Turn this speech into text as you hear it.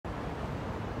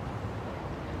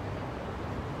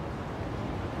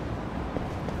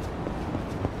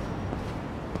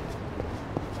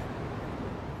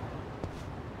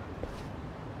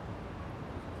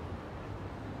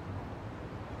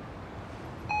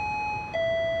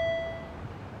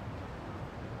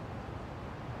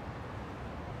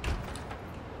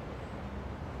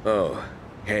Oh,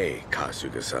 hey,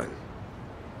 Kasuga-san.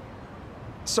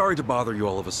 Sorry to bother you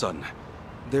all of a sudden.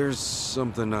 There's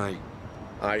something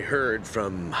I heard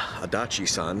from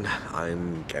Adachi-san.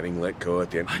 I'm getting let go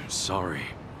at the end. I'm sorry.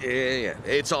 Yeah,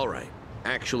 it's all right.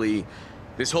 Actually,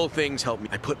 this whole thing's helped me.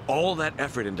 I put all that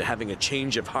effort into having a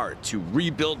change of heart to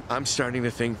rebuild. I'm starting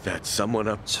to think that someone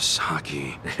up...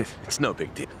 Sasaki. It's no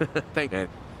big deal. Thank you.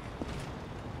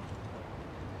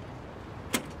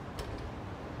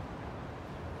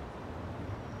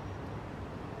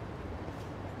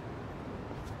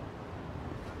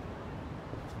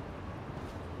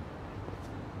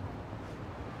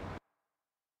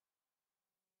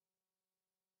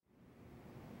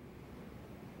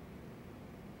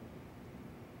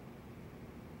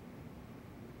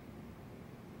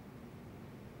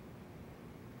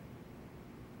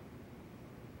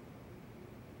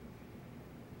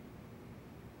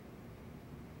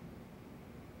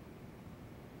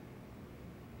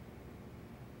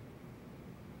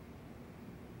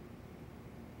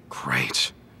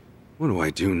 Great. What do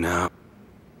I do now?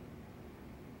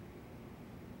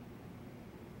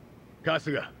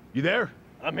 Kasuga, you there?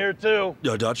 I'm here too.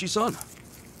 Adachi-san?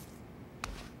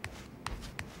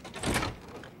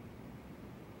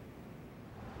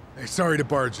 Hey, sorry to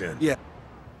barge in. Yeah.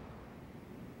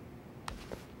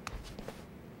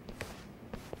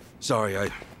 Sorry, I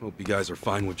hope you guys are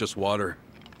fine with just water.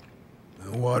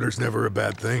 Water's never a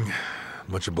bad thing.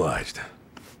 Much obliged.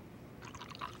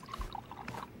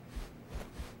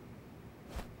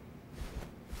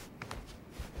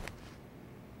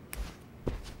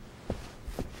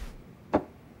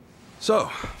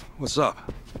 So, what's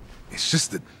up? It's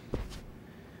just that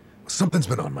something's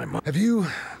been on my mind. Have you,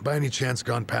 by any chance,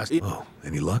 gone past... Oh,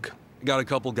 any luck? Got a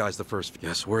couple guys the first...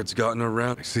 Guess word's gotten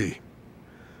around. I see.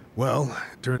 Well,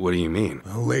 What do you mean?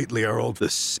 well, lately our old...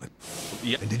 This...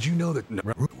 Yeah. And did you know that...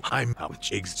 I'm out with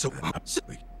Jigs, so...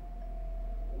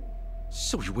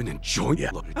 So you went and joined... Yeah.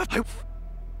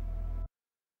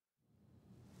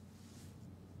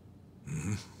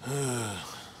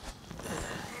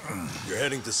 You're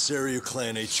heading to Seiryu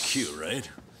Clan HQ, right?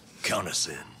 Count us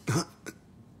in.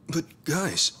 But,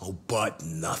 guys... Oh, but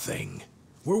nothing.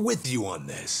 We're with you on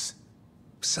this.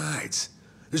 Besides,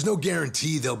 there's no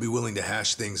guarantee they'll be willing to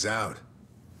hash things out.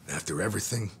 After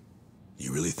everything,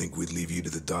 you really think we'd leave you to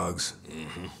the dogs?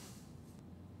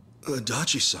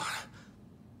 Adachi-san.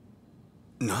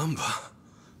 Namba.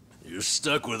 You're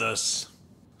stuck with us.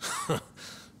 And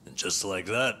just like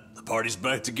that, the party's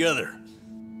back together.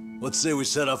 Let's say we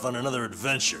set off on another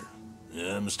adventure.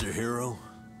 Yeah, Mr. Hero?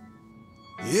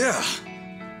 Yeah.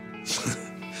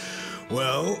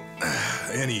 Well,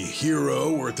 any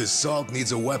hero worth his salt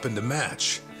needs a weapon to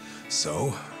match. So,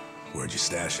 where'd you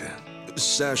stash it?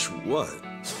 Sash what?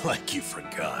 Like you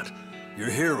forgot.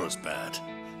 Your hero's bad.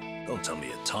 Don't tell me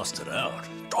you tossed it out.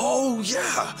 Oh,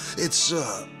 yeah! It's,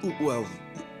 well,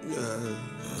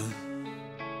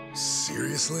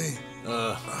 Seriously?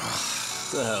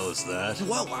 The hell is that?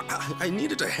 Well, I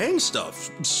needed to hang stuff,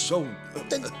 so...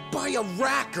 Then buy a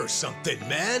rack or something,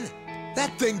 man!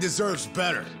 That thing deserves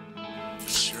better.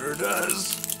 Sure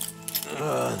does.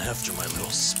 And after my little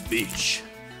speech...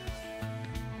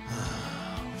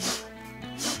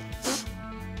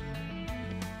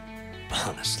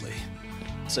 Honestly,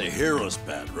 say hero's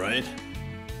bad, right?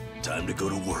 Time to go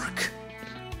to work.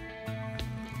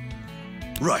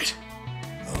 Right.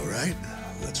 All right,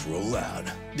 let's roll out.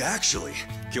 Actually,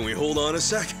 can we hold on a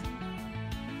sec?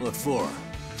 What for?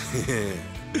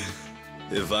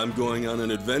 If I'm going on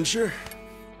an adventure,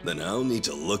 then I'll need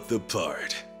to look the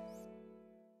part.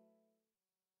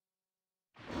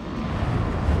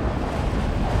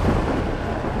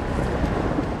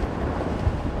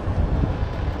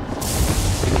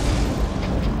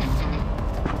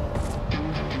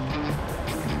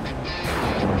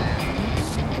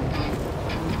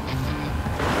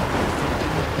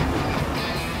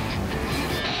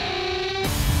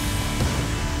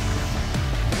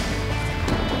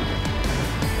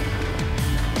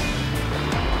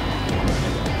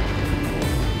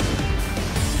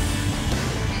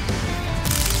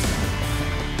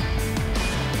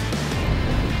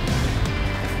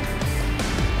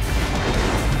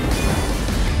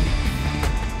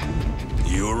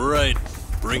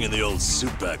 Bringing the old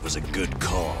suit back was a good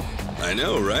call. I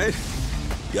know, right?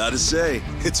 Gotta say,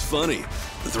 it's funny.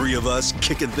 The three of us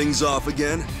kicking things off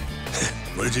again.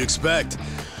 What did you expect?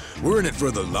 We're in it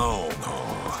for the long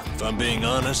haul. If I'm being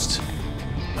honest,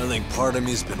 I think part of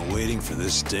me's been waiting for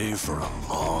this day for a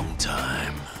long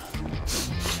time.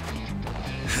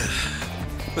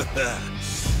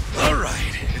 All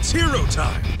right, it's hero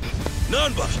time.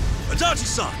 Nanba,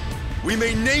 Adachi-san, We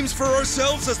made names for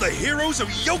ourselves as the heroes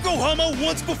of Yokohama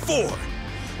once before.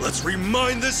 Let's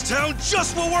remind this town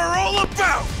just what we're all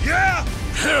about, yeah?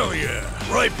 Hell yeah!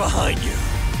 Right behind you.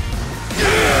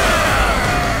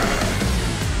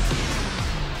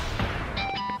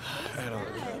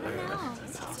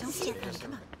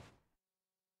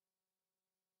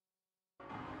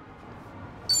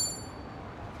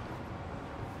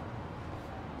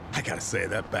 I gotta say,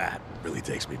 that bat really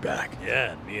takes me back.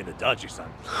 Yeah, and me and Adachi-san.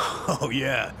 Oh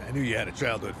yeah, I knew you had a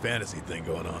childhood fantasy thing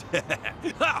going on.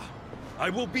 Ha! I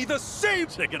will be the same!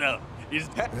 Check it out. He's...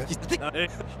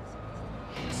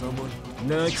 Someone...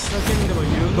 The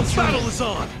battle is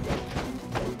on!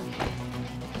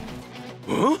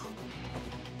 Huh?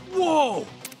 Whoa!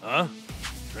 Huh?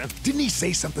 Didn't he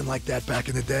say something like that back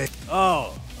in the day?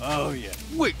 Oh yeah.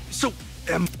 Wait, so...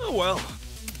 oh well.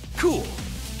 Cool.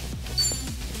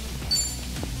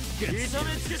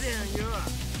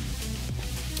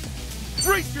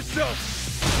 Brace yourself!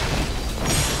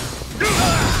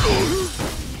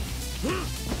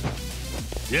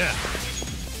 Yeah.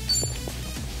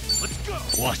 Let's go!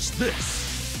 Watch this.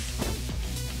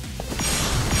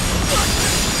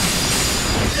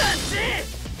 That's it!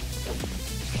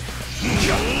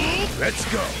 Let's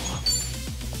go!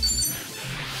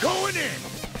 Going in!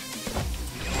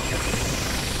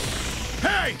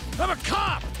 Hey! I'm a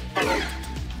cop!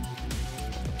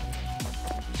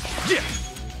 Yeah!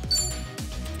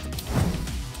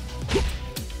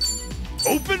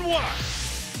 Open wide!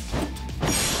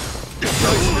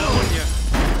 Nice knowing ya!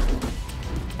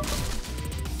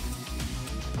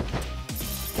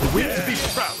 We have to be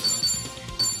proud.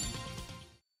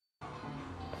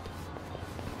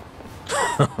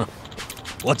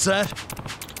 What's that?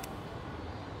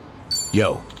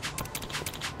 Yo.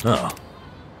 Oh.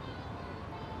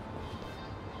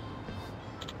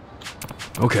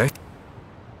 Okay.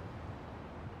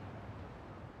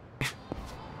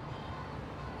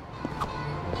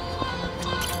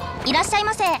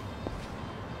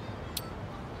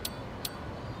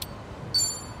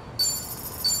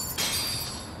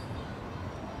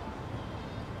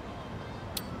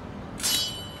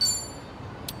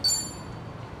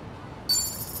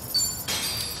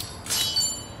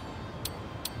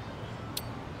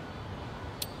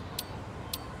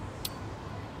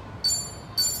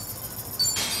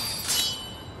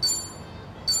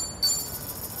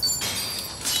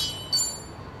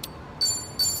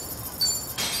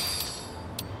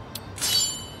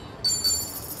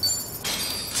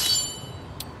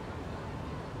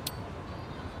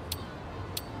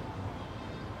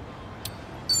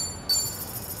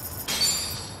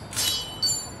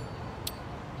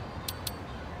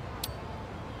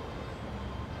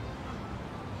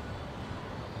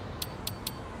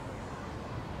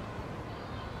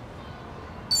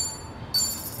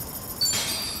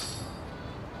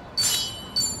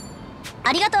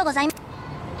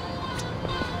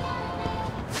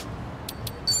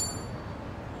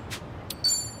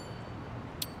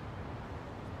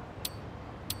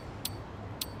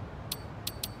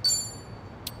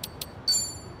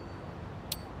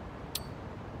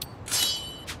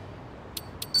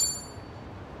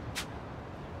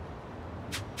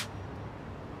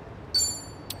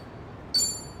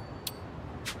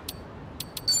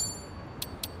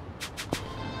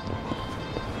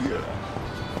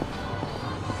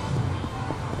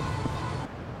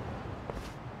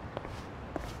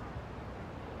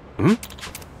 Hmm?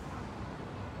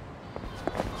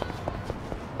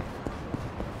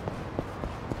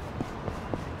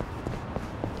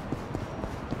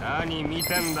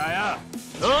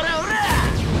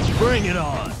 Bring it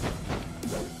on.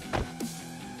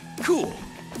 Cool.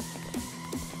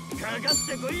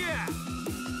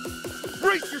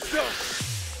 Brace yourself!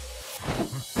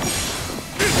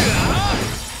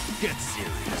 Get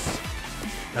serious.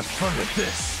 Have fun with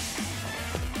this.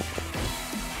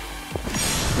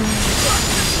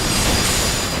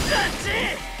 That's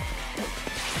it!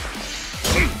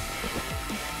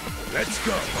 Let's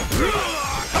go.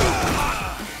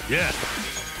 Yeah.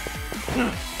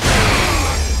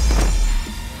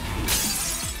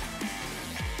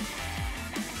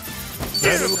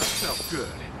 That felt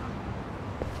good.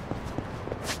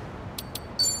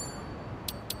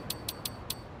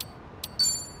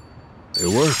 It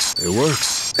works. It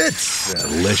works. It's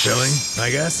delicious,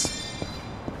 I guess.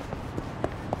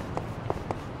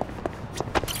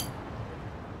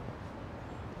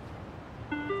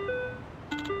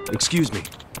 Excuse me.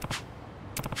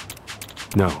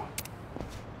 No.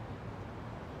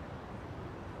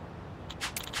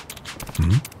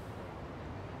 Hmm?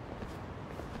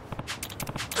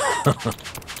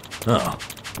 Oh.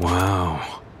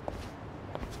 Wow.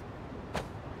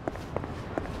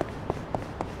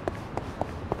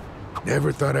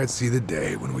 Never thought I'd see the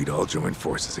day when we'd all join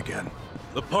forces again.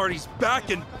 The party's back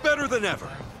and better than ever.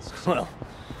 Well,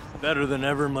 better than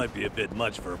ever might be a bit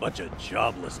much for a bunch of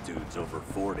jobless dudes over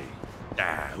 40.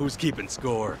 Who's keeping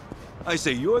score? I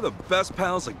say you're the best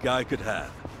pals a guy could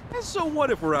have. And so what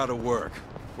if we're out of work?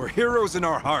 We're heroes in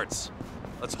our hearts.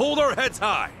 Let's hold our heads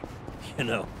high. You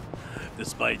know,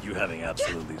 despite you having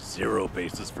absolutely zero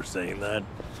basis for saying that,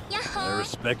 I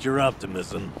respect your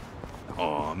optimism.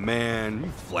 Aw, man,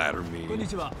 you flatter me.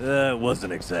 That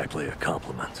wasn't exactly a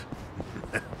compliment.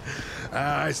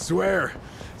 I swear,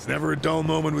 it's never a dull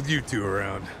moment with you two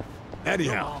around.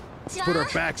 Anyhow, let's put our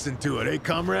backs into it, eh,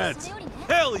 comrades?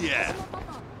 Hell yeah!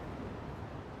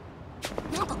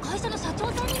 なんか会社の社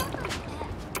長さんになったんだって。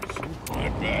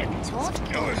ちょっ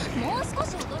ともう少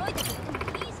し驚いてくれ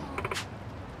てもいいじゃ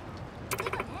ん。て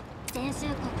かね、先週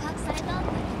告白されたん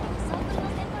だけど、サークルの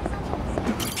先輩さんともさ。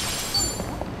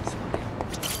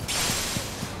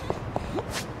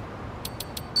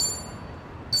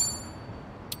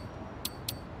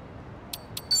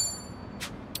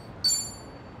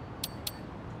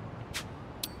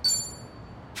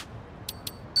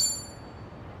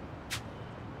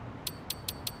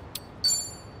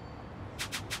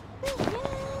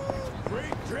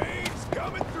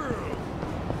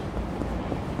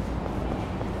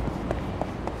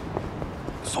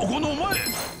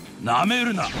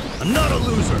I'm not a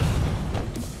loser.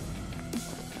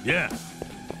 Yeah.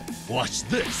 Watch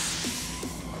this.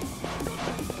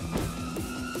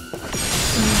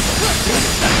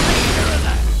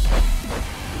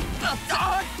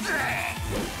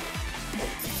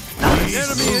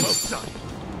 Enemy in sight.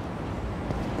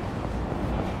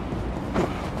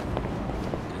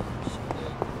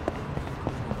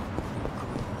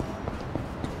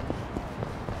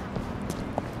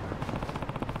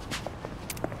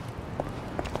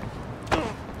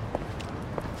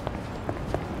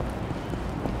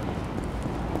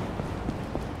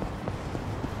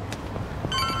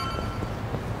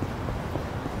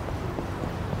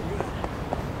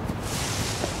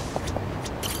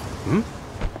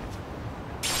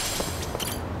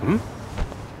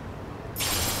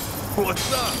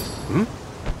 What's up?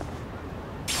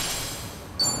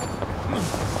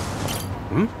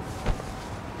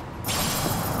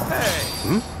 Hey!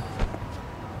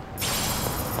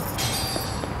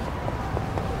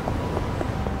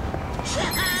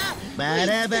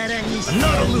 I'm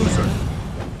not a loser.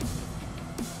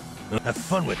 Have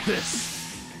fun with this.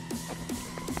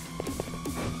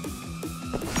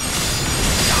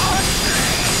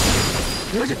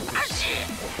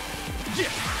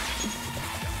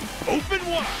 Open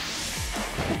wide!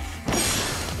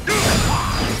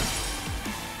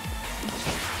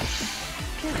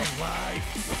 Get alive.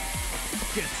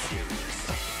 Get serious.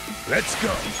 Let's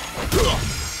go.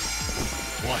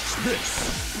 Watch this.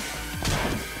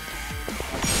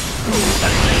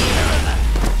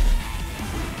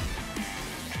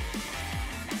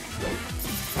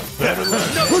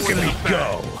 Look at me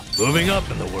go. Moving up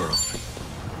in the world.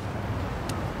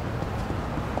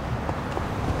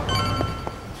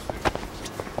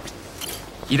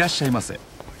 いらっしゃいませ。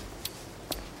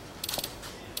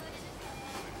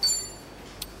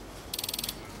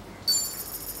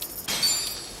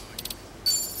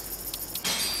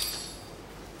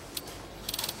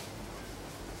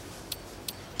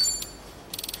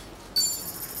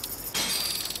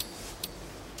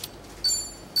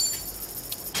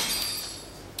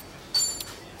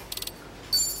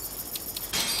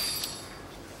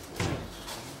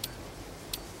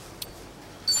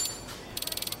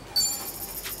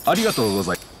ありがとうご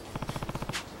ざいま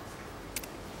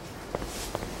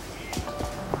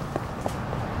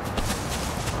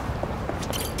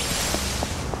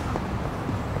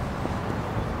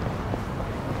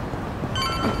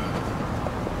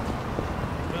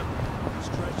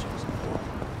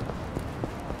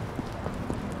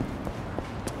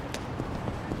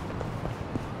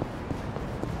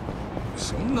す。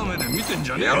そんな目で見てん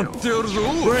じゃねえよ。やってやるぞ。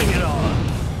 Bring it on.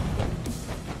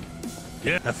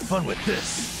 Yeah, have fun with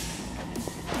this.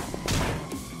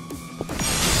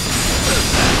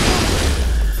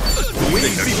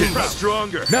 Things get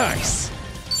stronger. Nice.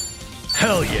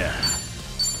 Hell yeah.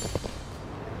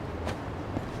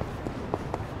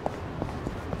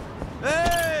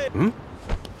 Hey!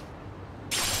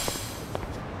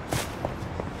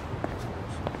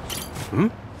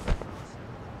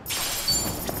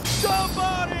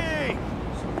 Somebody!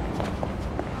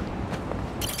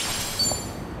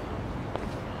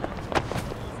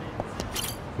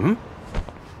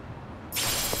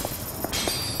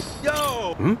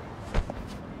 Yo!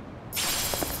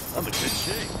 I'm in good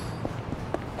shape.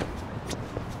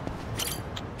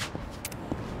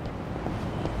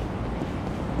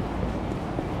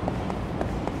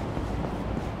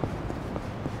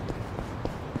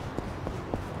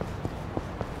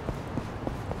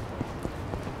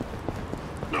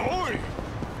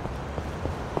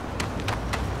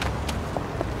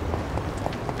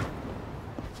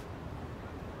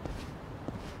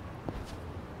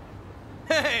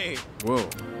 Whoa.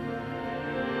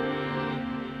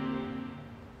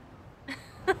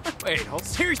 Wait, hold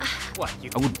seriously. What? You?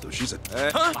 I would. So she's a...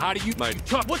 Huh? How do you? My...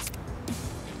 What's?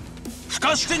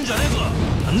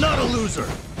 I'm not a loser.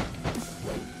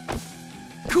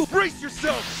 Cool, brace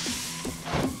yourself!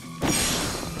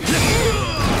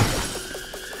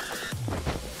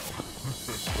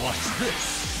 Watch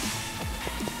this.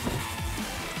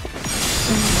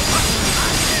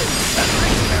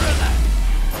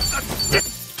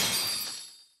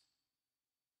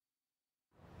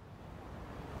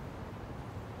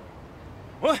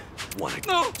 What? Wanna...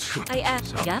 No! I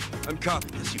asked. Yep. I'm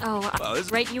copying this. Oh,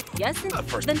 this... right. You. Yes. And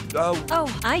First, then.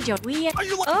 oh, I don't. We. Are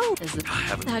you like... Oh, is it? I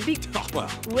haven't... That'd be. Oh, well,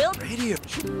 Will. radio...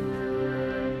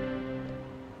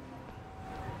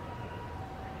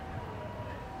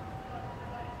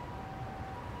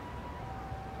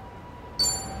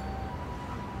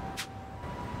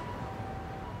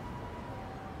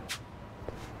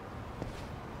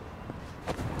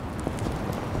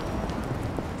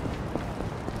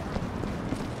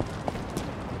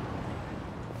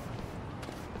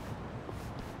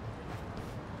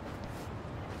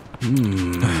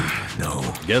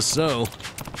 No. Guess so.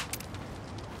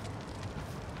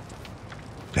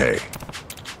 Hey.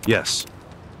 Yes.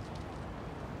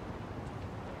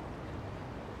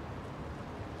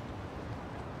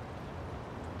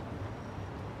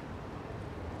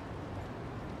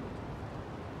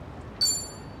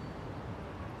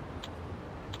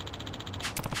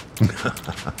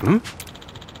 Hmm?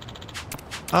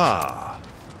 Ah.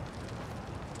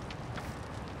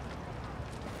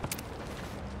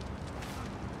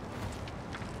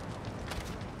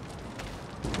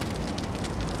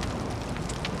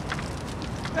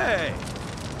 Hey!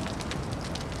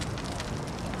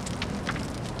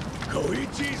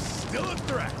 Koichi's still a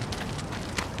threat.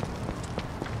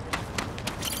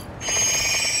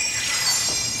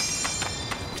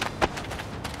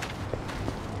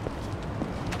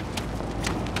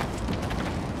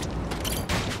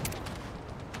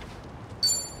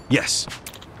 Yes.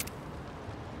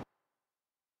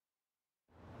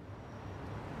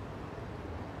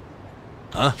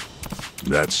 Huh?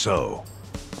 That's so.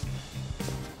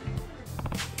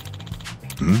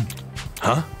 Hmm?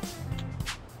 Huh?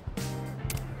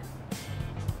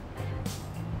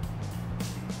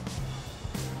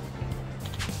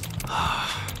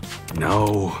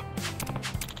 No.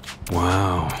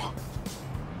 Wow.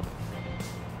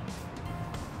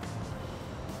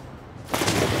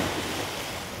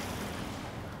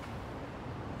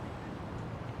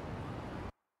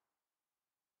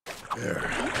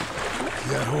 There. See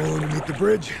that hole underneath the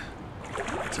bridge?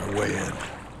 That's our way in.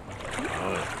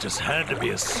 Oh, it just had to be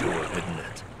a sewer, didn't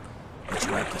it? Let's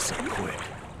wrap this up quick.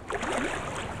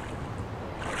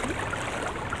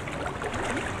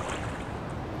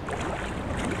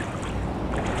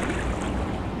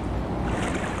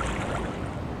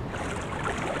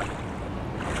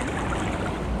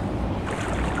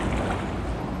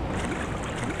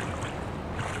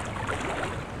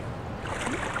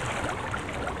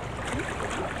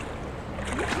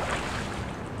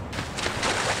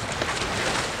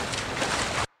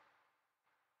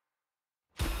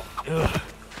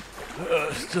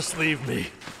 Just leave me.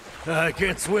 I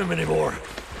can't swim anymore.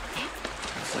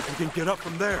 Looks like we can get up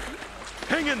from there.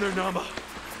 Hang in there, Nama.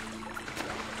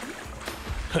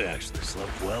 I actually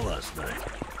slept well last night.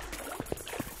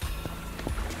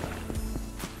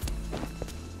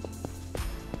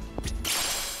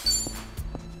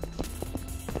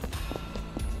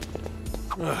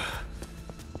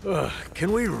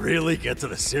 Can we really get to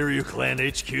the Siryu clan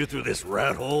HQ through this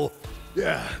rat hole?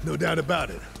 Yeah, no doubt about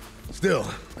it. Still,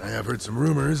 I have heard some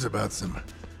rumors about some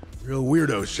real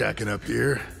weirdos shacking up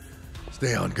here.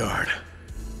 Stay on guard.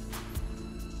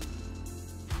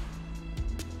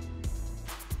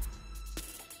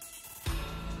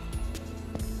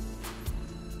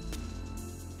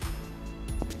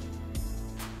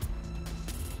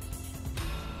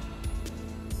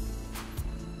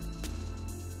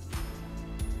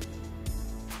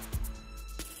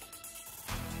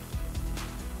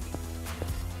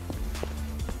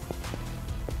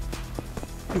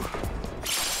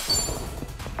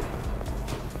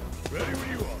 Ready when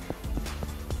you are.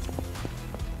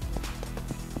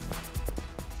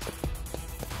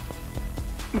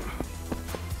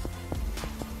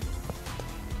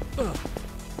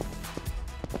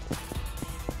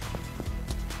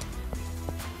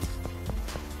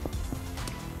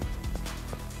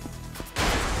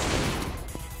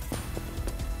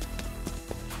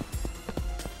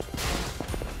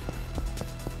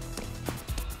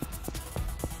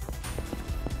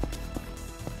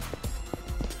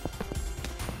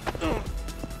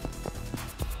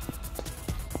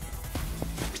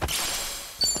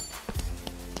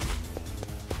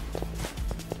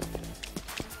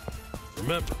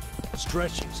 Remember,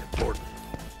 stretching's important.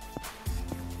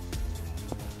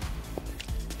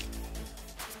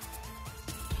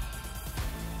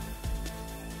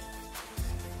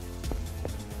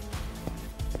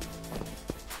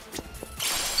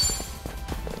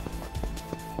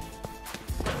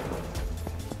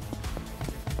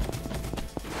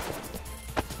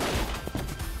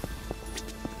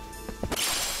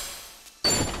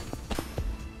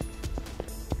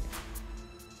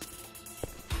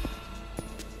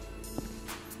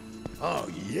 Oh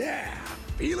yeah,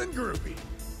 feeling groovy.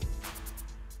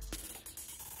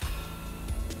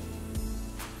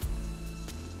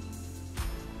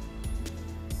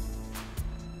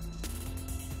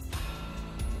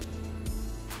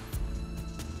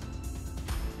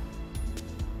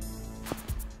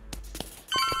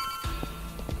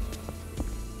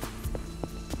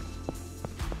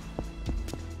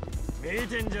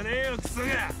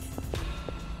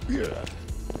 Yeah.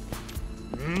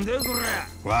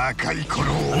 若い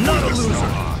頃を思い出す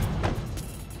な。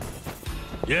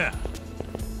Yeah.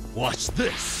 Watch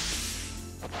this.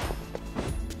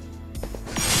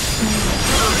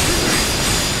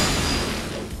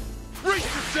 Brace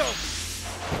yourself!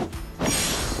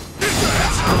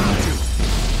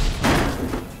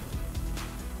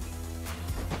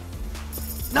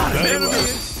 Not an enemy in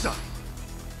sight.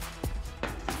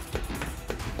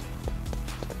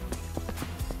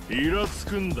 イラつ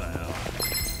くんだよ。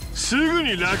すぐ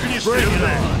に楽にしてやるんだ。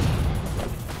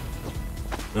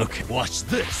Okay, watch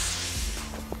this.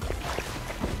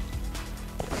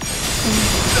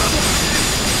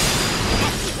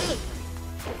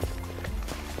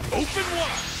 Open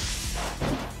wide.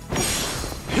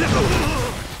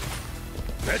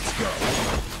 Let's go.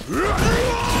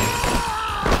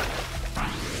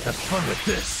 Have fun with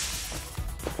this.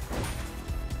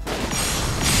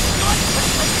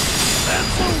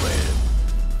 That's a win.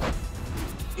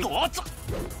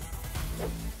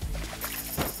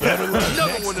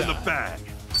 Another one in the bag.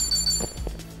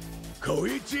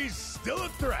 Koichi's still a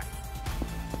threat.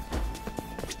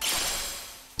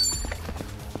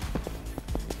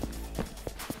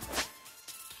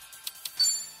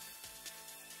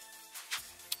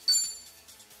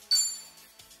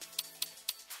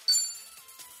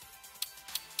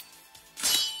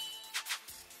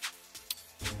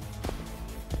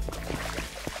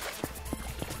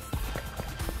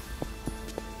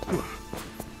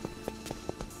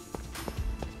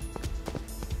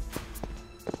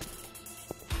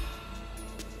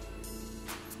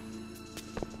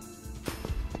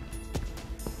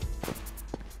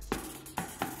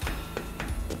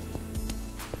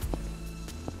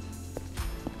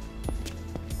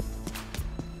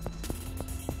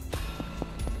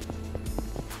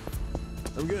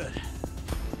 I'm good.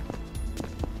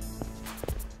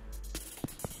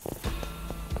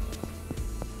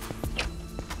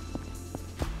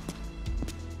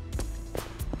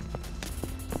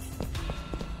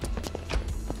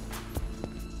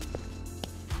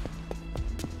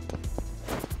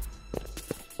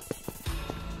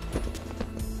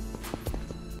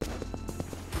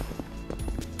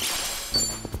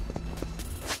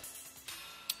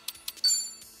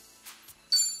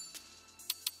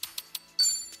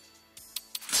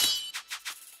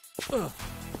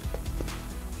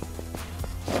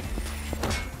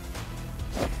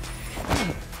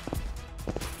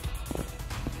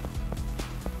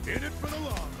 In it for the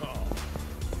long haul.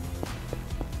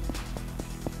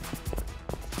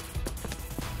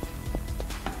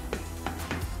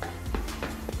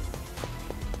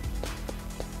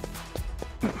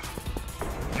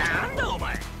 Nanda,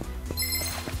 omae.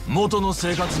 元の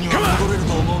生活には戻れる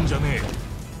と思うんじゃねえ。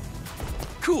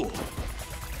Cool.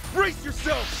 Brace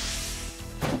yourself.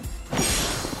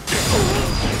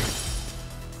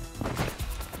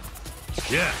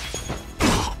 Yeah.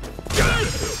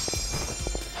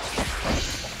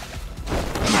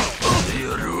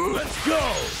 Let's go.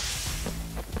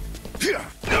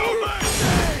 No mercy.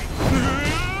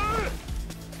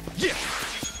 Yeah.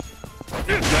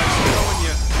 That's going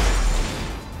ya.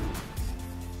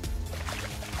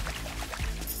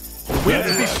 We have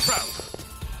to be proud.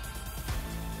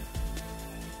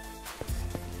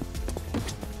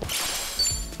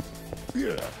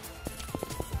 Yeah.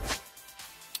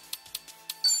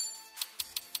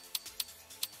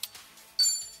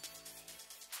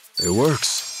 It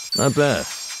works. Not bad.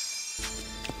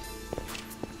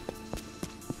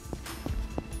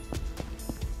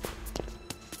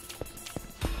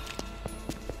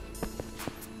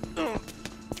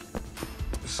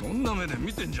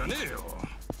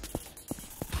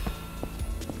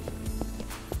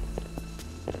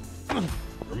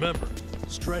 Remember,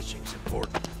 stretching's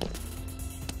important.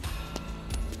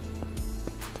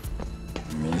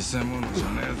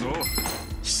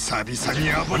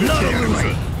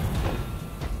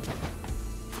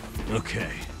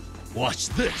 Okay, watch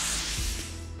this.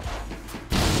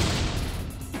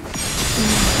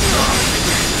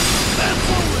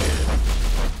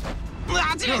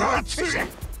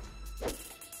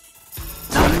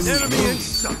 Enemy in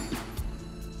sight.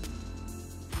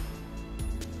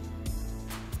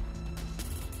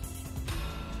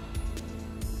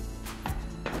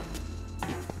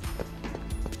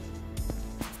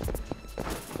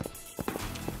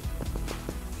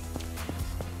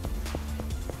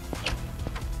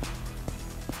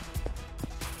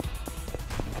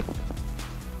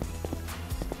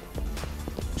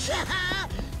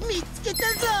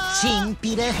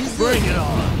 Bring it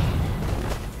on.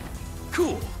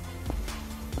 Cool.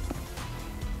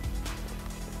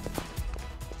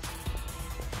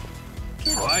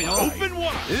 Right, open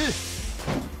wide.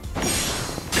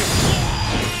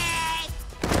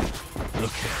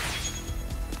 Okay,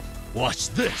 watch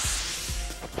this.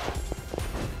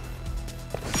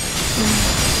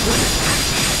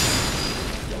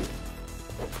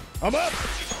 I'm up.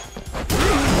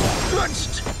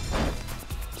 Punched.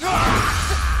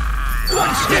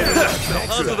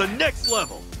 On to the next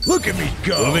level. Look at me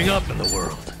go! Moving up in the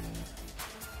world.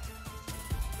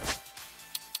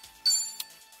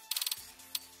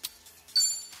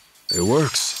 It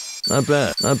works. Not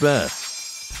bad, not bad.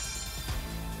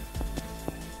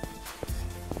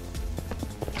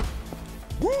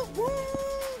 Woo-hoo!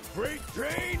 Freight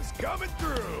trains coming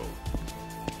through.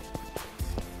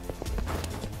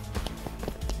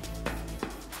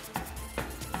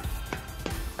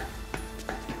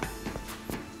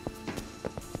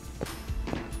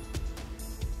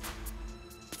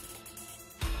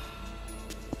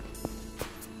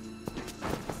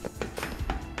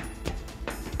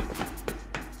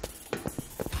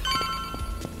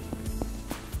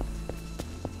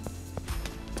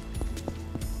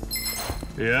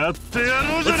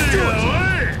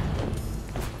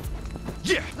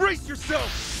 Yeah, brace yourself.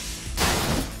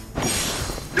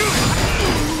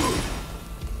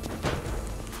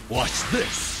 Watch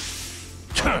this.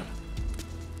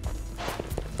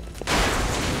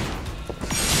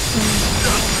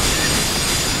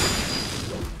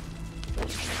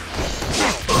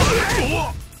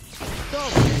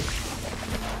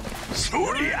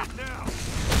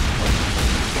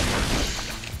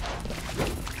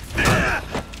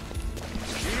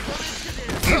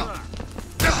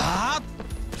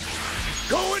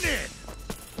 Going in.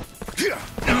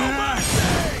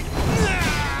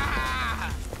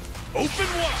 Open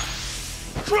wide.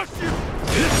 Crush you.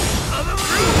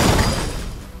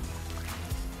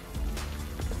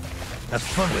 Have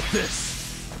fun with this.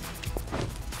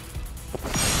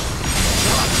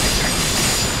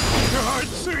 Hard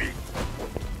seat.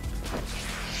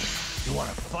 You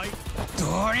wanna fight?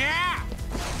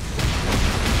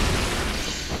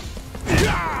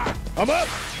 I'm up.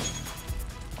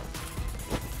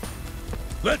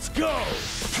 Let's go.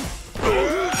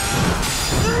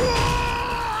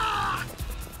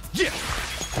 Yeah.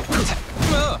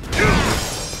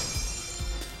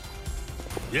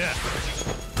 Yeah.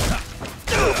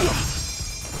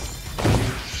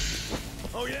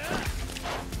 Oh yeah.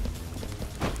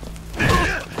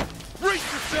 Brace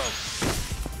yourself.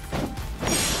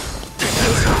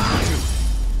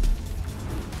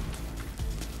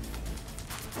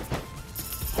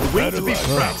 Wait to be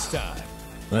practice time.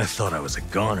 I thought I was a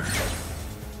goner.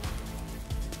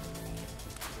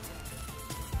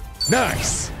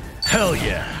 Nice. Hell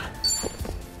yeah.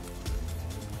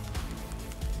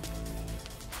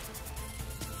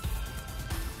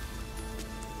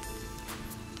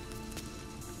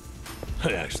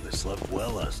 I actually slept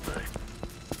well last night.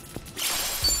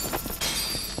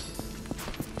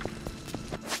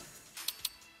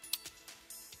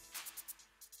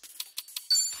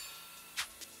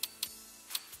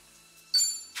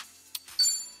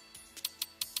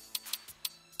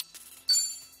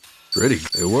 Pretty.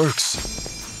 It works.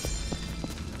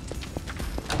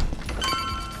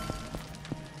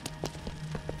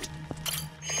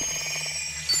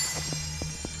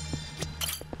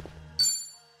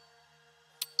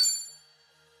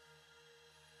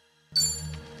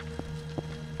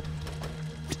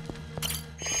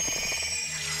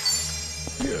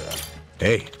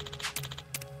 Hey.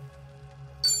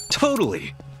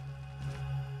 Totally.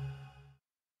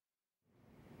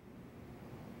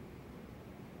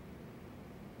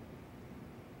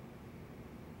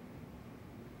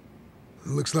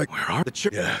 Looks like Where are the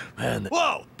Yeah, man.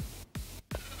 Whoa!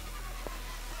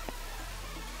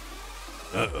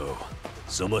 Uh-oh.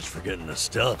 So much for getting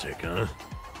nostalgic, huh?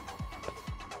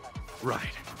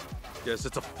 Right. Guess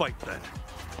it's a fight then.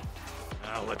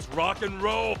 Now let's rock and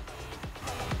roll.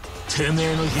 てめ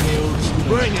えの悲鳴を聞く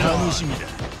のが楽しみだ。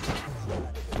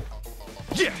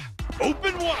Yeah,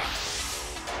 open wide.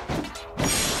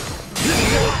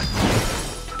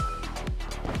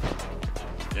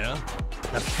 Yeah?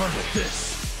 Have fun with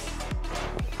this.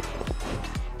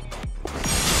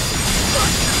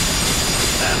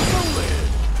 That's the lid.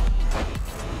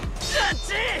 That's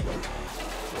it.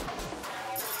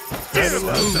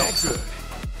 That's good.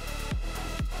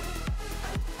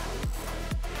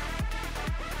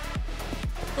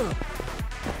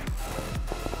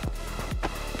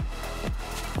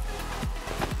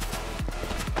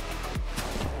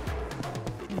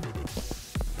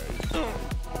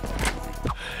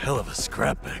 Hell of a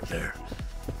scrap back there.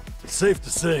 It's safe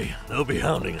to say they'll be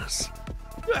hounding us.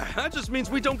 Yeah, that just means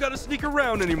we don't gotta sneak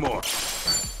around anymore.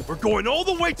 We're going all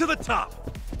the way to the top.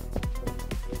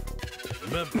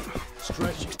 Remember,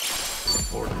 stretching.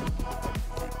 Important.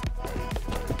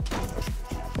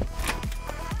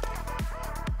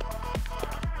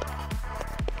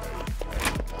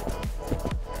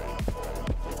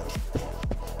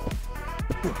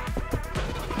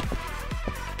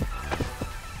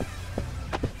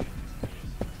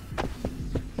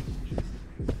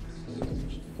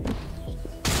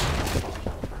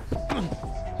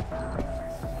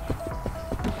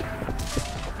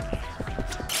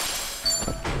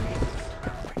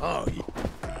 Oh, yeah.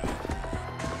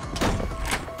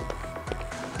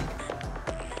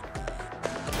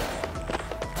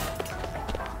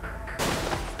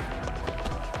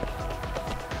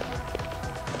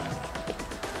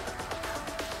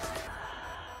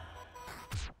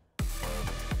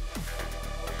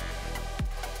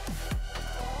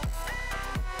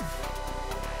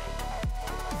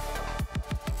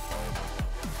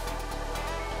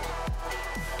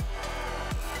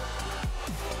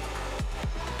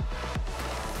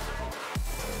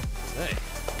 Hey,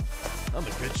 I'm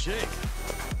in good shape.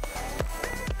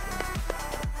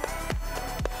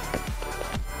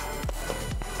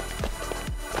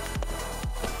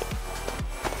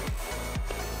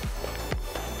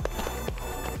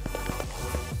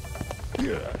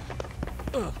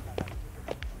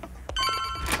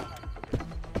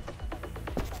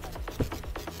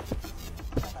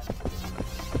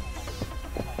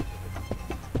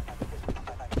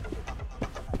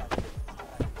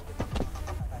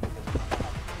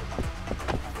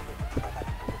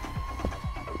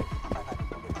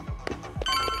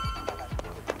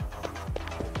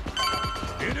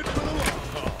 In it for the long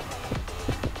haul.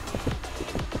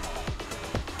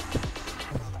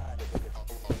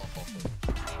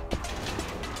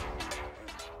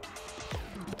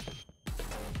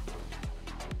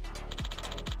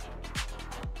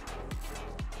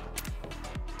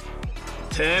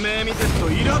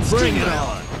 Bring it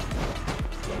on.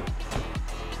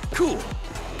 Cool.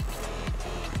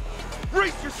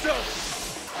 Brace yourself.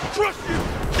 Crush you.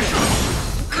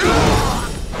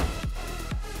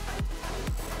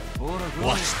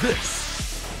 Watch this.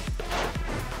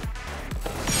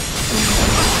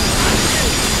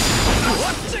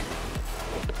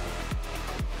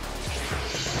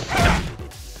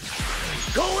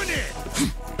 Going in.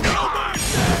 No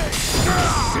mercy.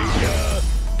 See ya.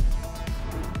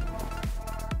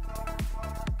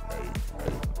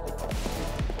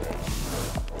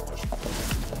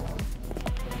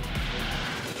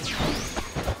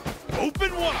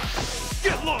 Open wide.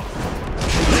 Get lost.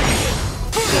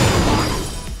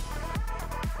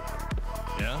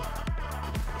 Yeah?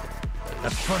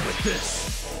 Have fun with this.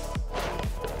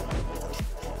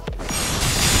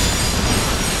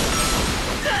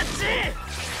 That's it.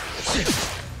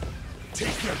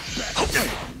 Take your best.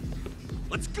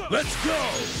 Let's go. Let's go.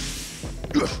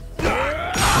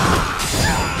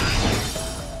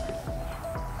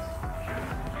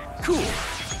 Cool.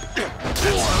 That's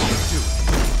how you do it.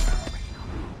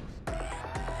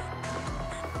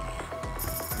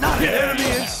 Not an enemy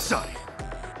in sight.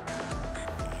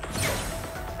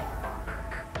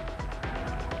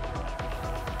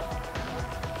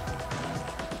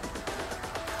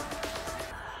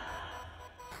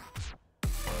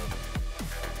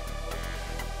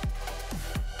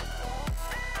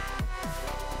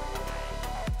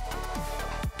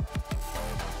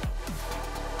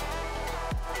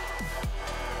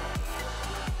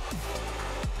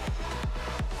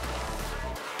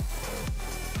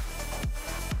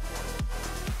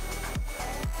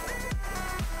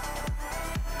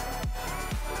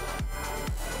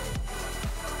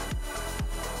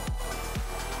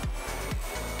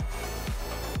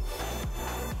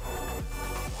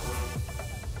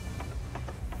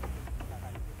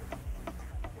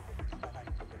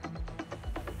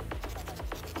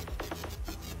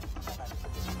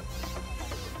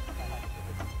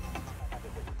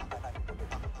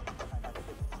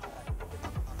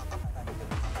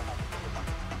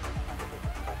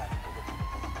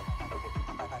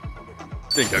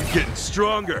 Think I'm getting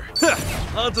stronger.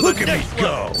 On to the next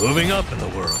go. Moving up in the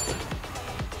world.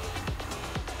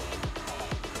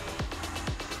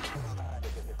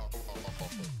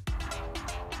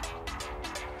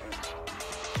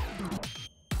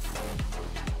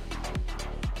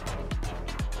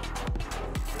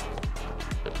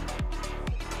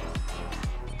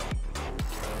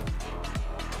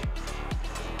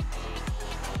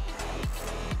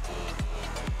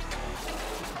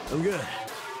 I'm good.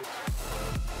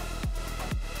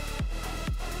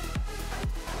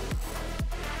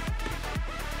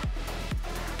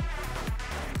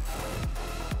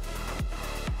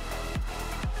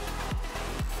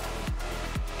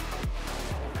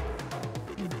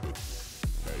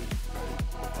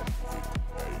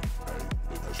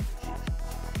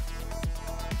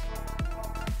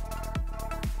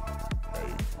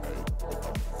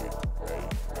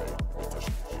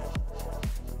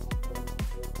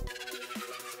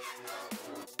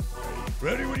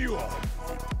 Ready when you are.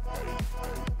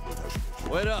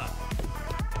 Wait up.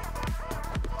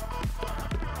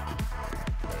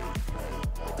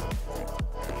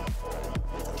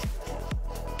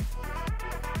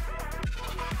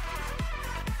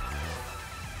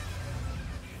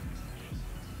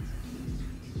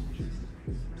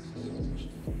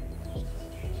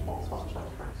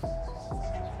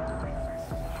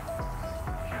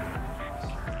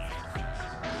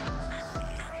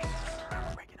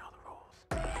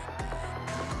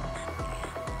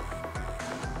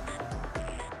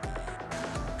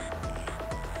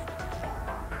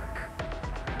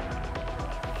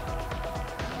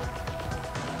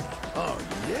 Oh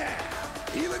yeah,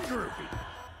 feeling groovy.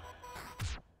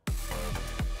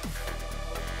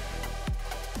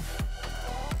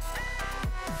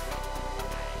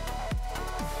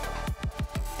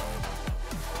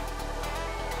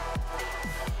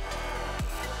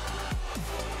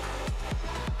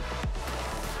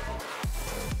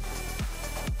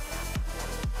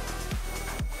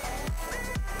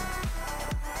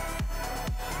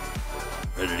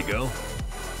 Ready to go?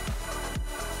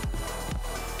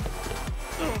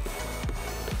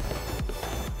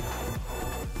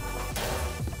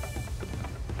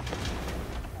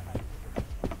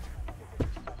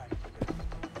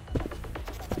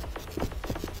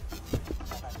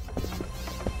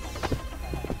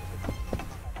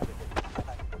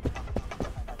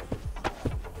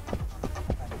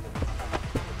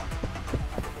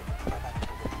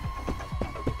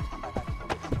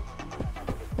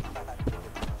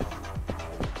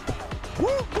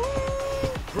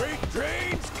 Woo-hoo! Freight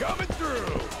trains coming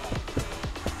through.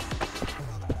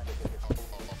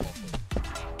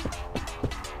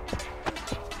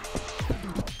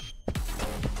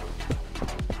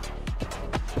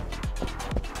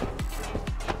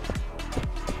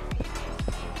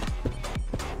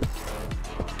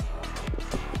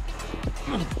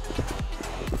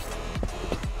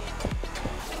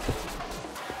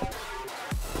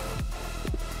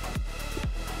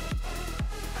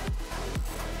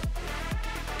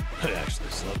 I actually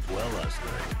slept well last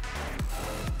night.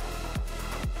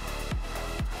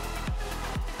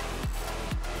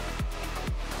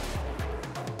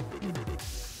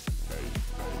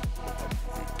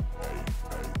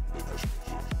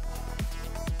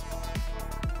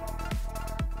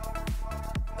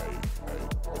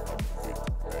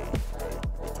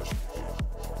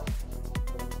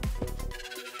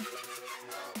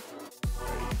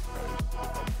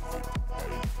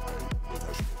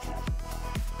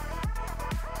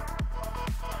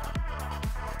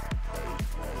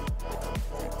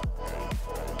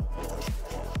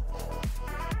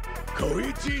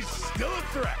 Koichi's still a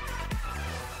threat.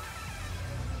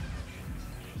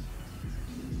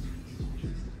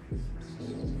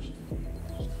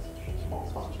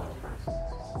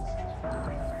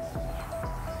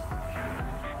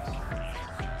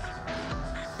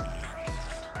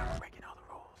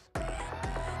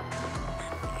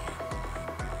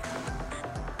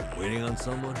 Waiting on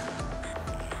someone?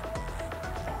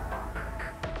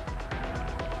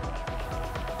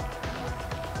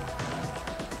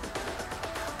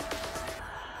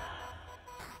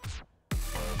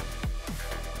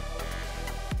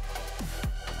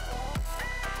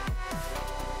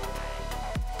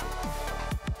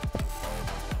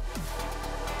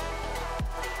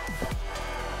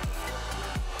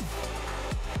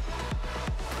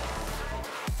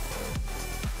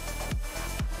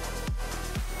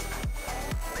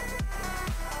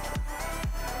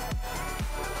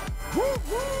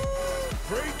 Woo-hoo!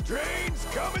 Freight trains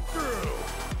coming through.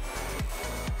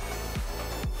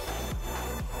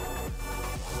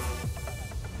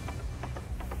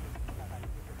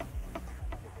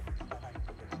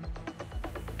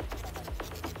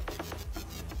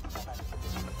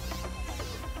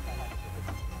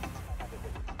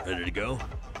 Ready to go?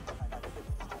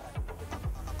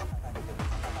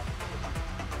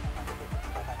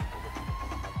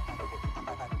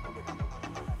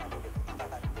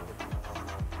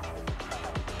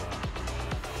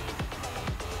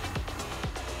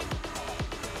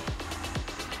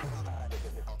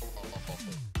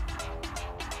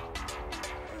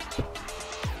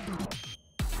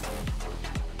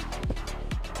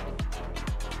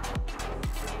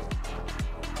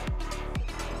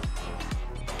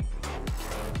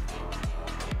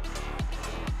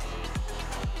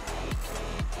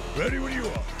 Ready when you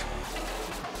are.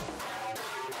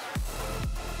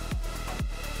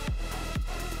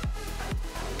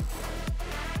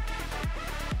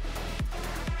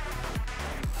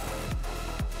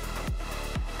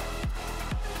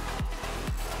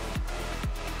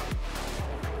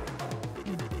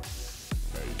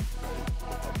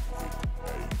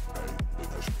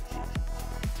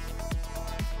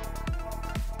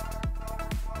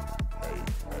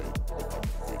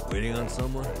 Waiting on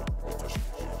someone?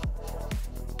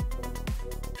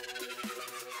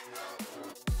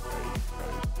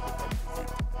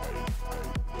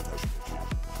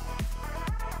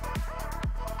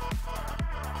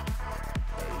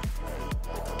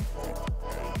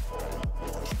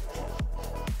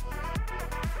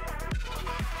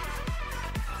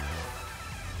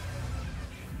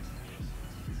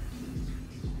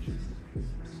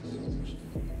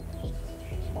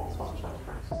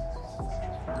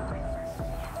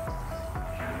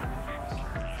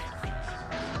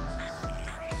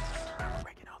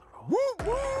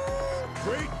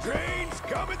 Freight trains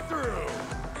coming through!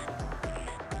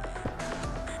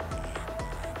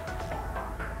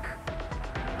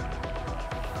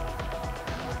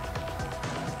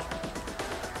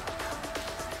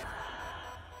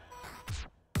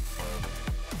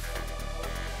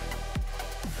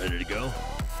 Ready to go?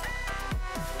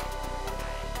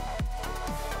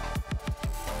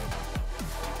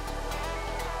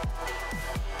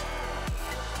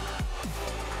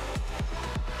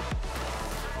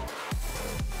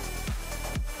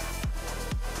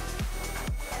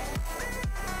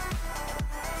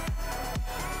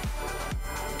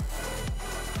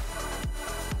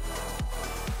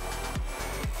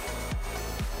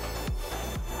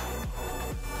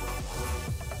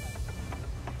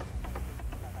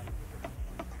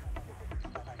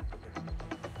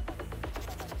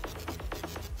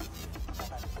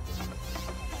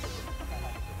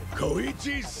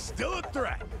 Koichi's still a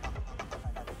threat.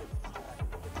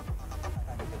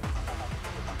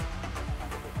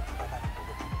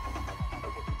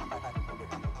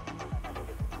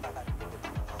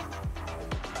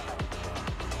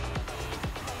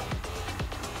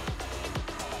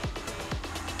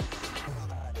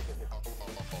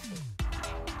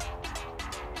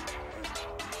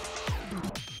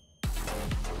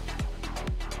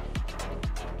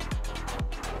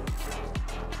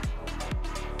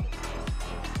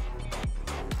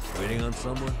 Waiting on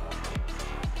someone?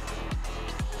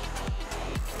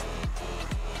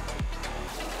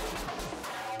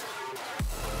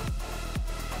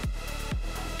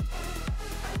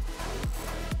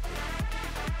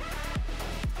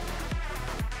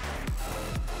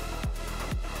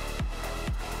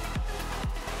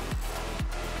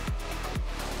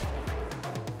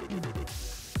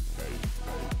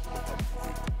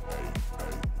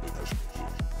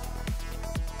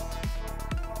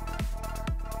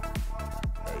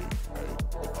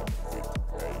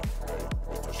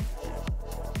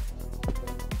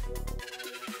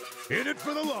 In it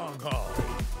for the long haul.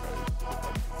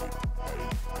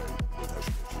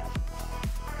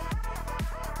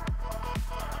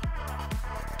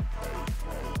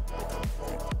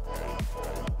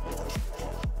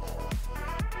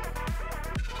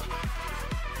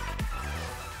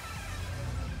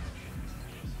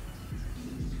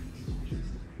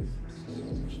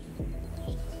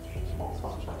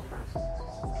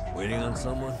 Waiting on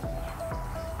someone?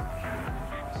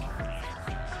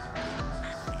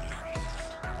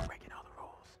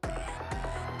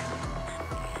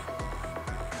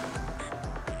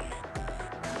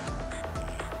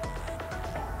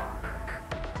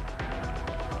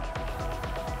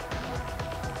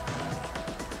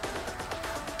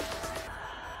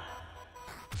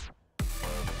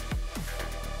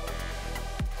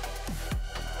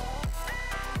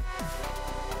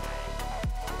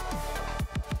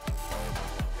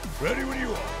 Ready when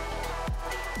you are.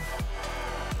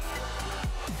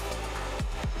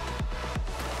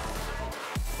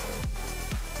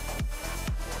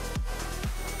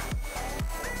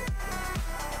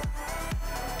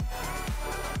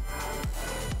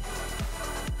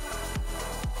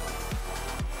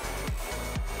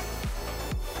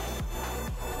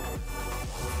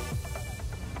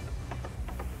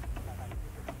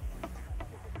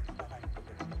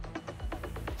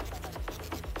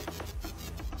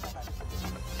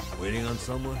 Waiting on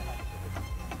someone?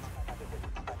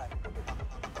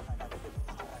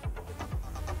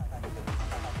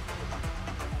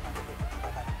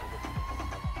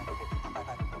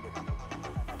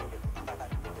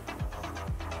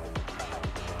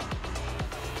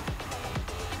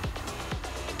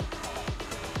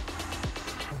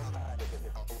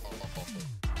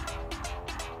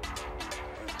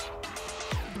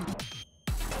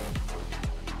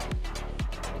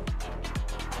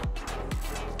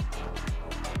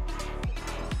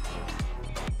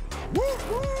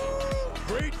 Woo-hoo!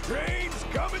 Great trains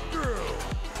coming through!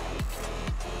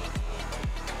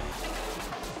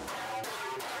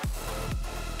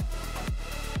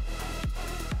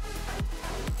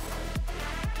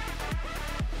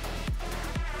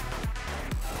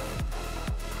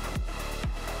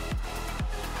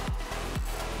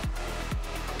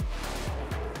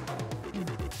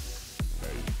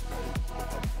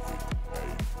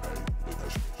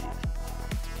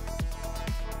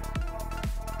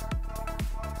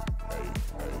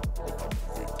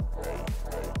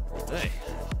 Hey,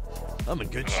 I'm in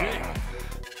good shape.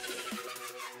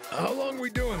 How long we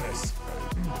doing this?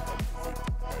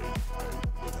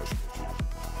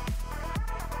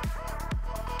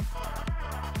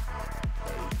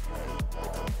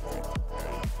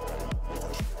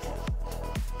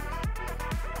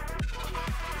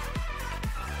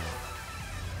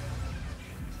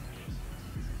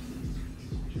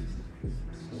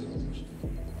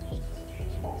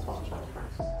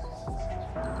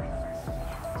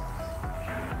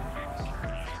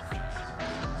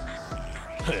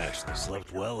 I actually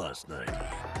slept well last night.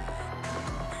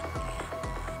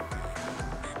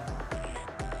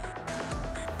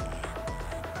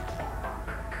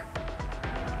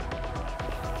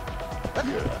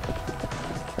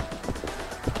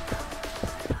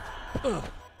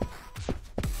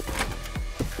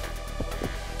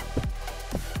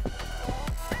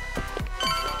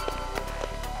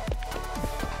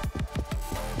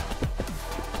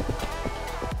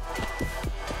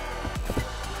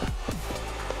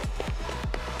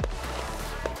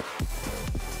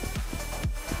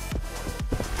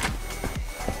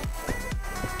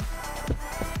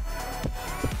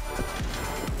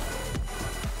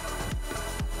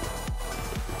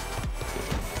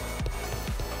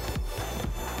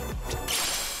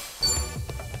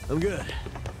 I'm good.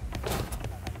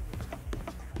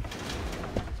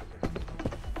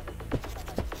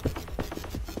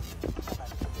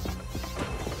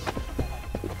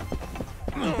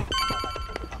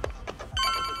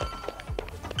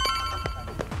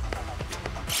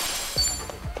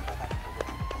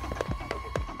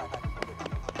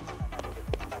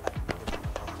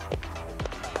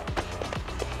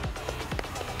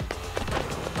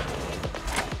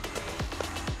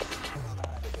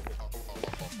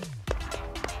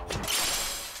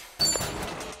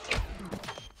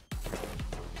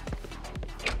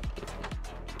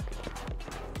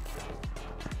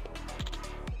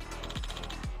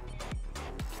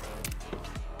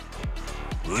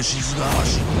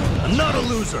 I'm not a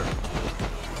loser!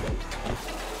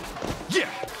 Yeah!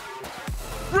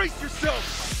 Brace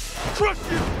yourself! Trust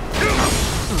you!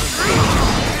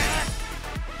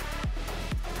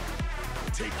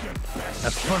 Take your best.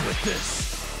 Have fun with this.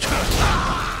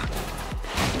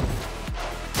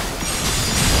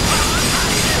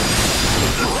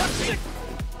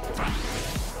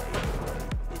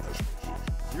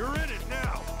 You're in it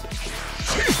now!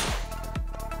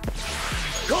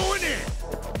 Going in!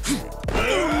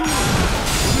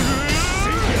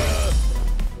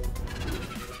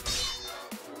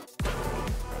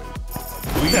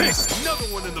 Nice! Another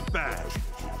one in the bag!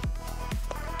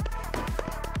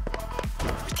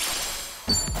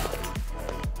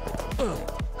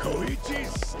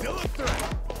 Koichi's still a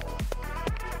threat!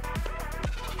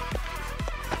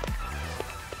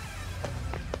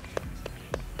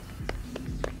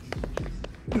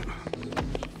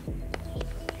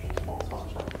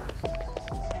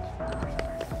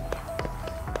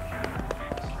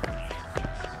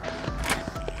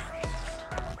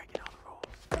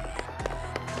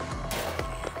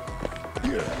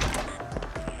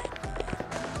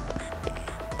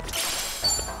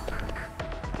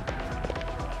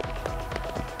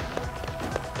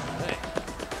 Hey,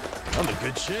 I'm in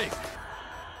good shape.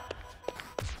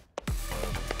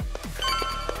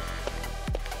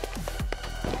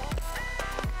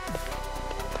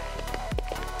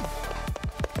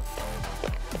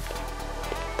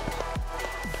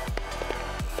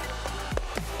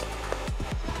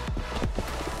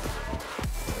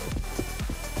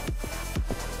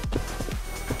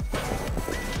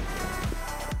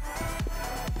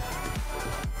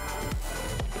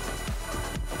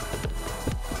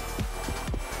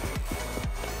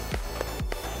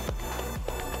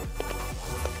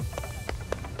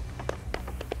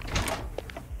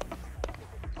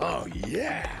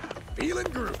 Yeah, feeling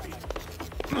groovy.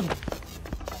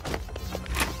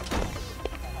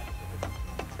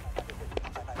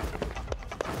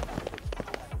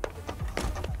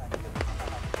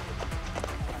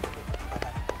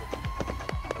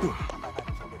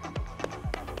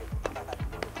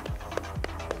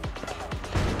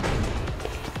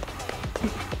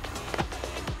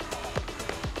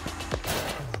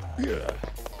 Yeah.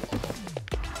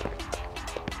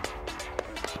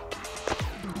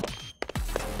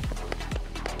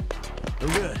 I'm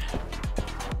good.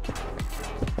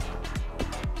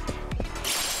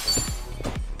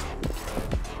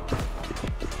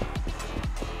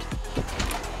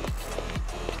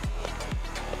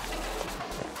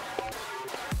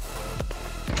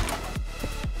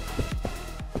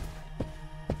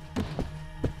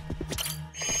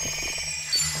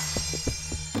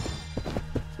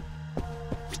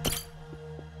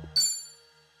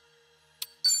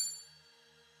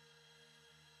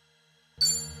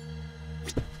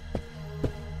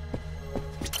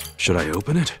 Should I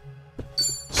open it?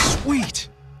 Sweet!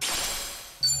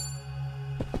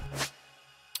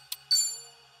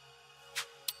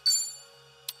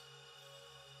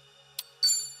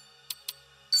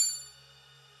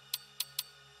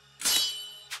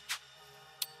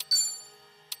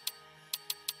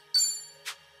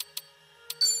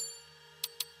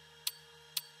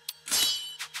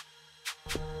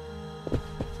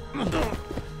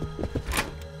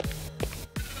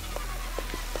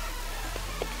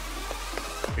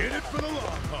 In it for the long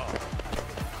haul.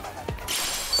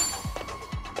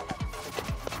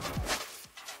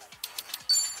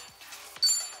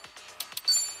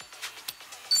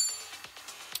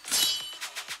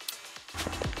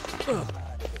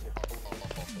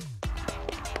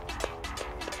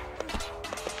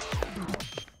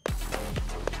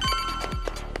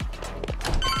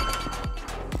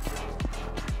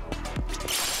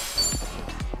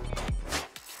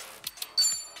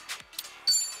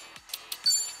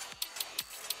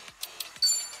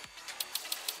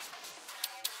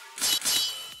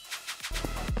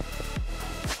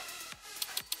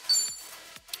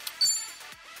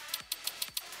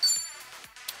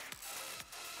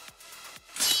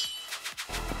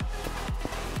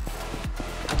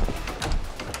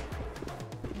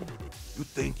 You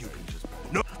think you can just...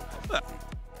 No!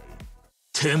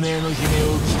 てめえの悲鳴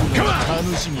を聞くのが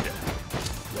楽しみだ。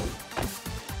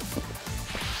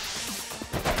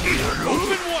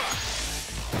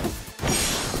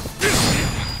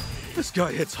This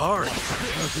guy hits hard.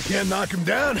 If we can't knock him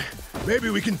down,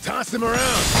 maybe we can toss him around.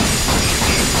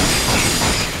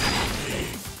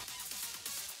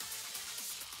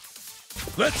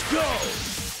 Let's go!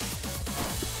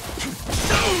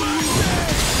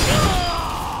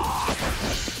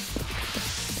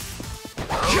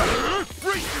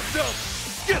 Brace yourself!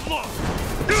 Get lost!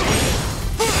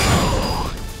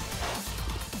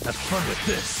 Have fun with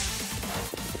this.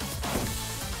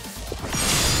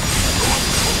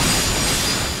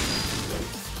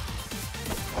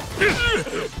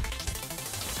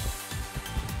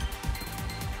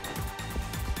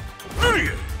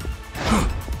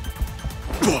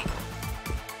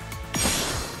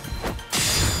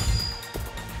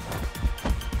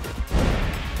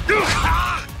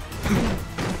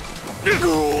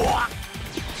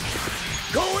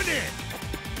 Going in!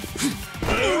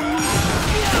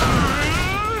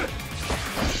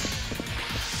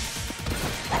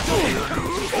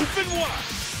 Open wide!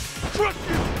 Trust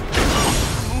you!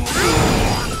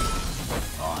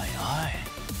 Aye, aye.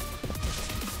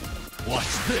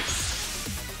 Watch this.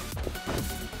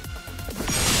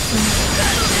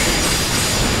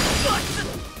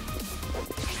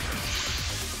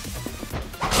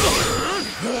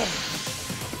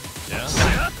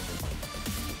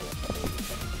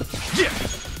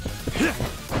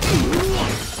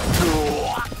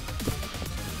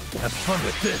 Have fun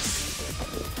with this.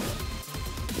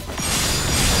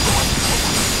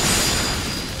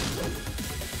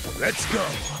 Let's go!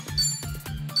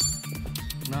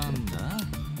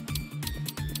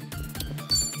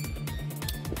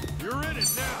 You're in it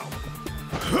now!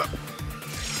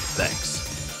 Thanks.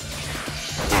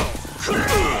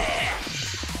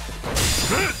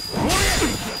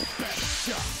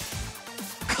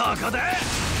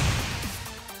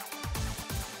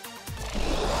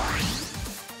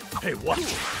 Hey, watch it.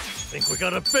 Think we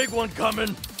got a big one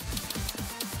coming.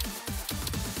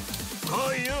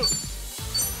 Oh, you!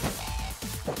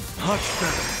 Much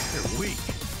better. They're weak.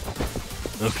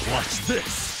 Look, watch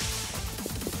this.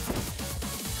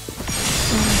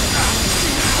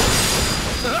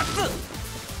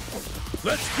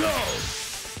 Let's go!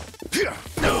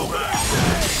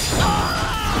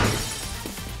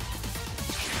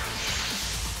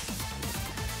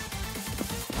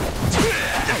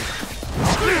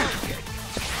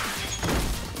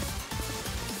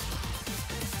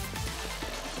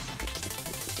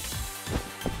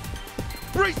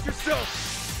 Brace yourself!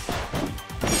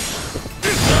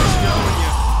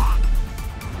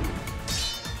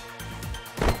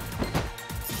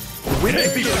 We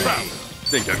may be proud.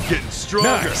 Think I'm getting stronger.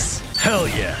 Nice. Hell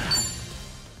yeah.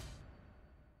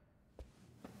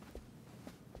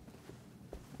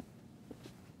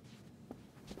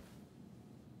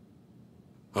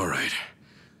 All right.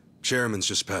 Chairman's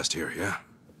just past here, yeah?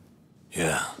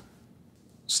 Yeah.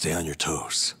 Stay on your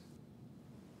toes.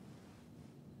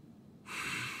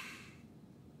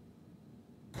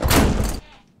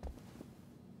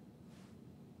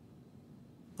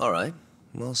 All right.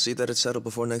 We'll see that it's settled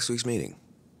before next week's meeting.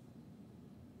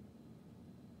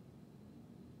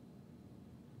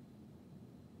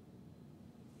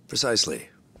 Precisely.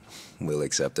 We'll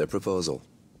accept their proposal.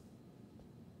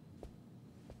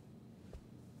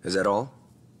 Is that all?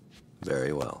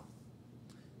 Very well.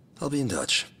 I'll be in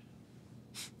touch.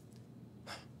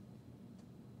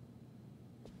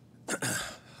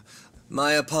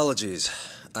 My apologies.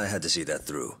 I had to see that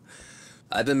through.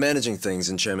 I've been managing things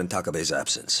in Chairman Takabe's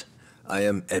absence. I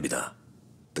am Ebina,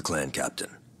 the clan captain.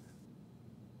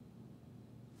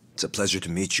 It's a pleasure to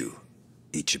meet you,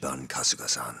 Ichiban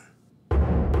Kasuga-san.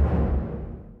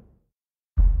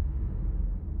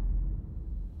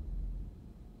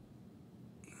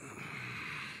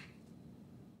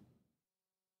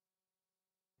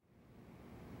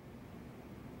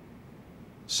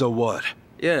 So what?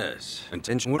 Yes.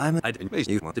 Intention. I didn't base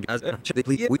you want to be as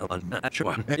we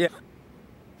unnatural. Yeah.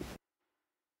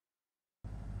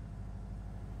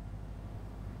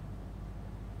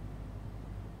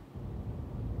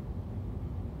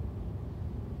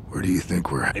 Where do you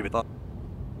think we're Maybe thought.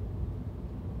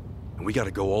 And we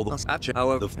gotta go all the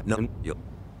However, no.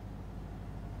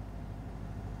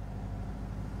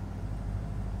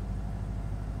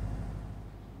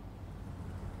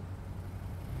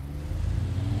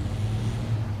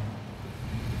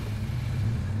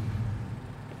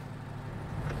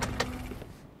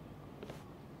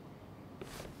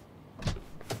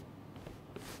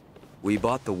 We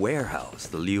bought the warehouse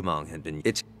the Liu Mang had been.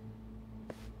 It's.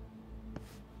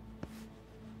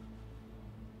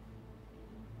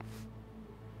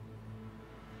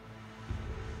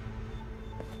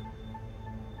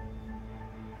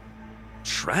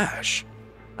 trash.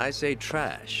 I say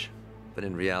trash, but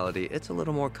in reality, it's a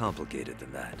little more complicated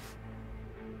than that.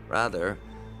 Rather,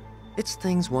 it's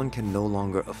things one can no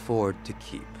longer afford to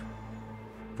keep.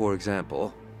 For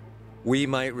example, we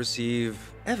might receive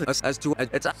evidence as to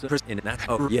it's a person in that.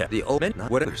 Oh yeah, the old man.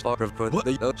 Whatever. For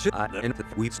the should I and the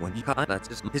weeks when you can't. That's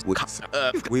his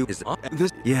we is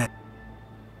this yeah.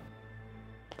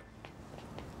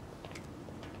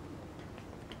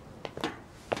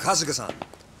 Kasuga-san.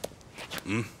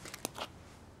 Hmm?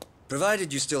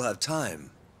 Provided you still have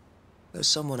time, there's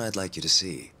someone I'd like you to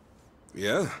see.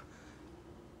 Yeah?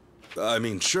 I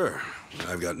mean, sure.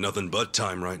 I've got nothing but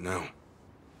time right now.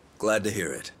 Glad to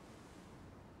hear it.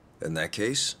 In that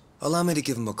case, allow me to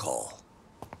give him a call.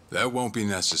 That won't be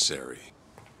necessary.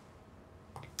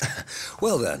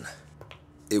 Well then,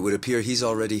 it would appear he's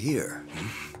already here.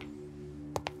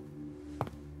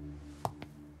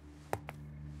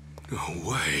 No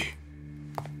way.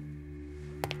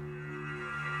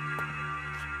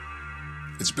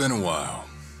 It's been a while,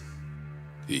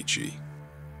 Ichi.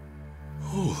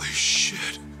 Holy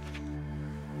shit.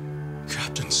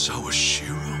 Captain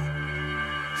Sawashiro?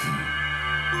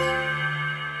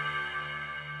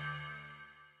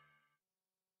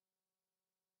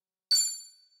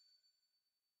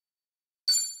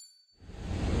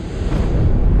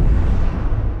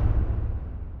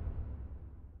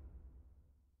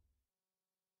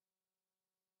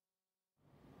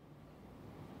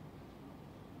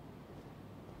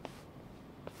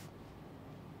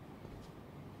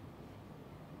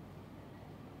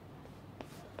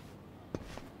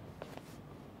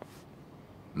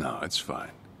 No, it's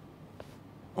fine.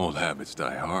 Old habits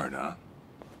die hard, huh?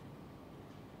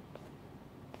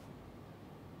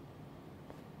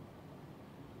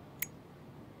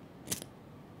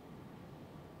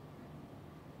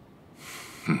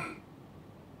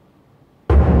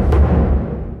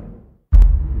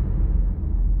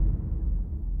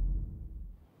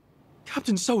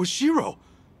 Captain Sawashiro!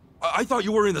 I thought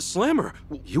you were in the slammer.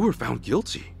 You were found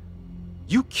guilty.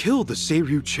 You killed the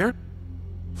Seiryu chair.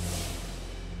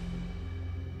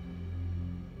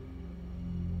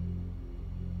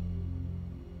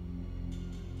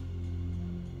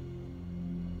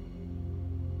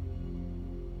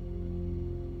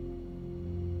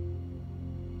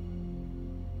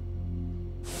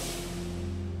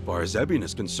 As far as Ebin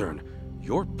is concerned,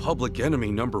 you're public enemy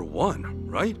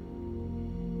 #1, right?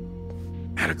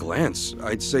 At a glance,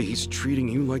 I'd say he's treating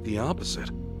you like the opposite.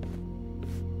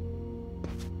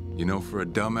 You know, for a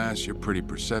dumbass, you're pretty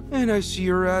perceptive. And I see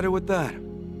you're at it with that.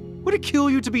 Would it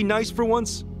kill you to be nice for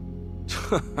once?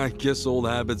 I guess old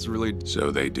habits really...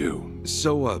 So they do.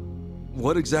 So,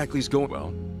 what exactly's going...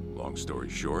 Well, long story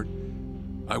short,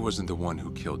 I wasn't the one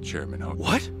who killed Chairman Ho...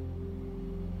 What?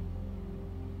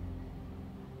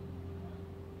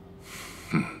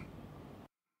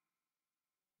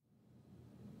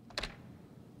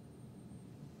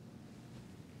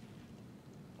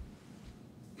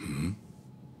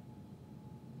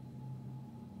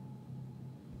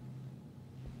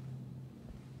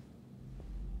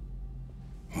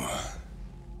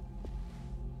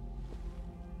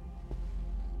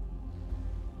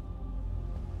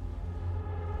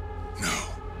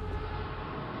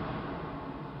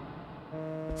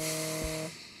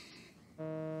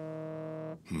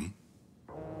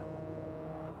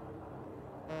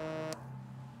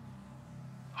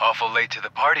 Awful late to the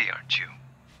party, aren't you?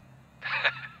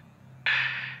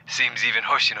 Seems even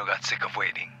Hoshino got sick of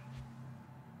waiting.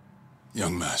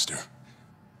 Young master,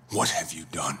 what have you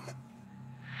done?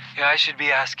 Yeah, I should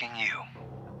be asking you.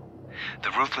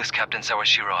 The ruthless Captain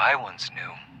Sawashiro I once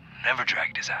knew never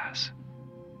dragged his ass.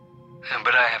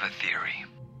 But I have a theory.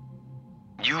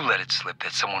 You let it slip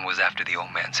that someone was after the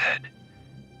old man's head,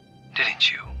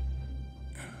 didn't you?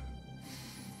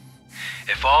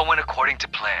 If all went according to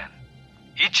plan,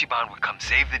 Ichiban would come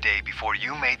save the day before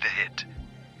you made the hit.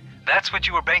 That's what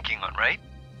you were banking on, right?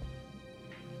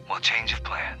 Well, change of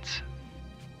plans.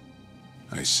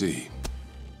 I see.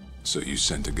 So you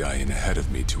sent a guy in ahead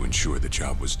of me to ensure the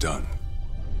job was done.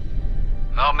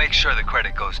 I'll make sure the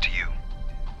credit goes to you.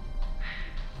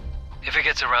 If it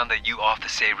gets around that you off the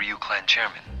Seiryu clan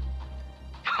chairman,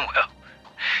 well,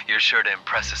 you're sure to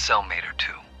impress a cellmate or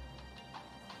two.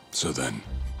 So then,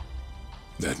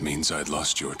 that means I'd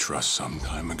lost your trust some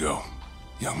time ago,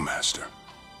 young master.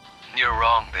 You're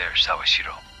wrong there,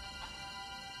 Sawashiro.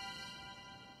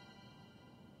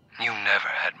 You never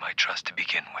had my trust to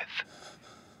begin with.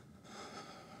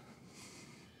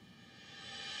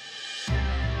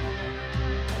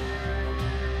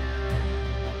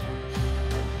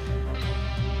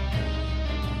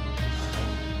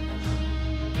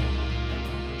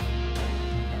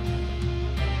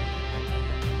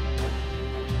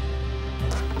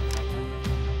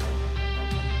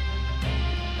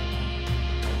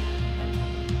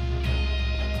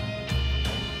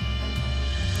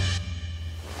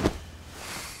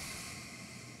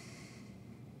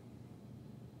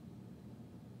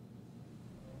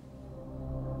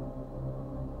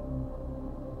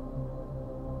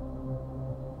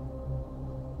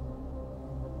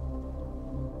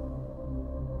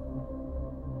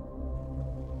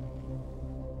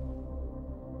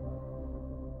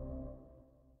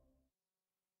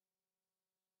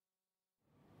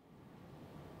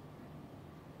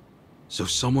 So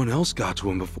someone else got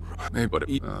to him before. Maybe, but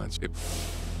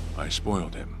I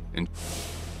spoiled him. And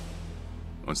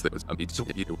once they was so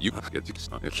you get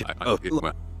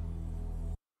to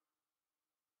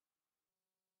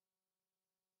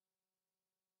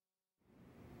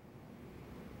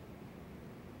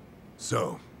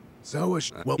So,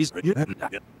 well, he's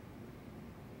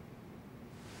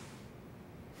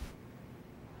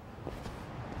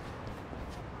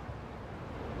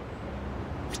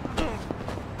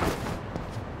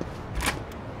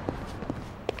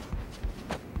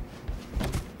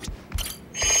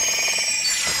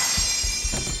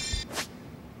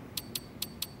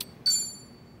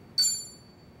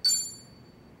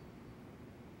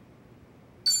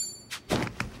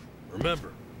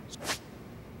Remember,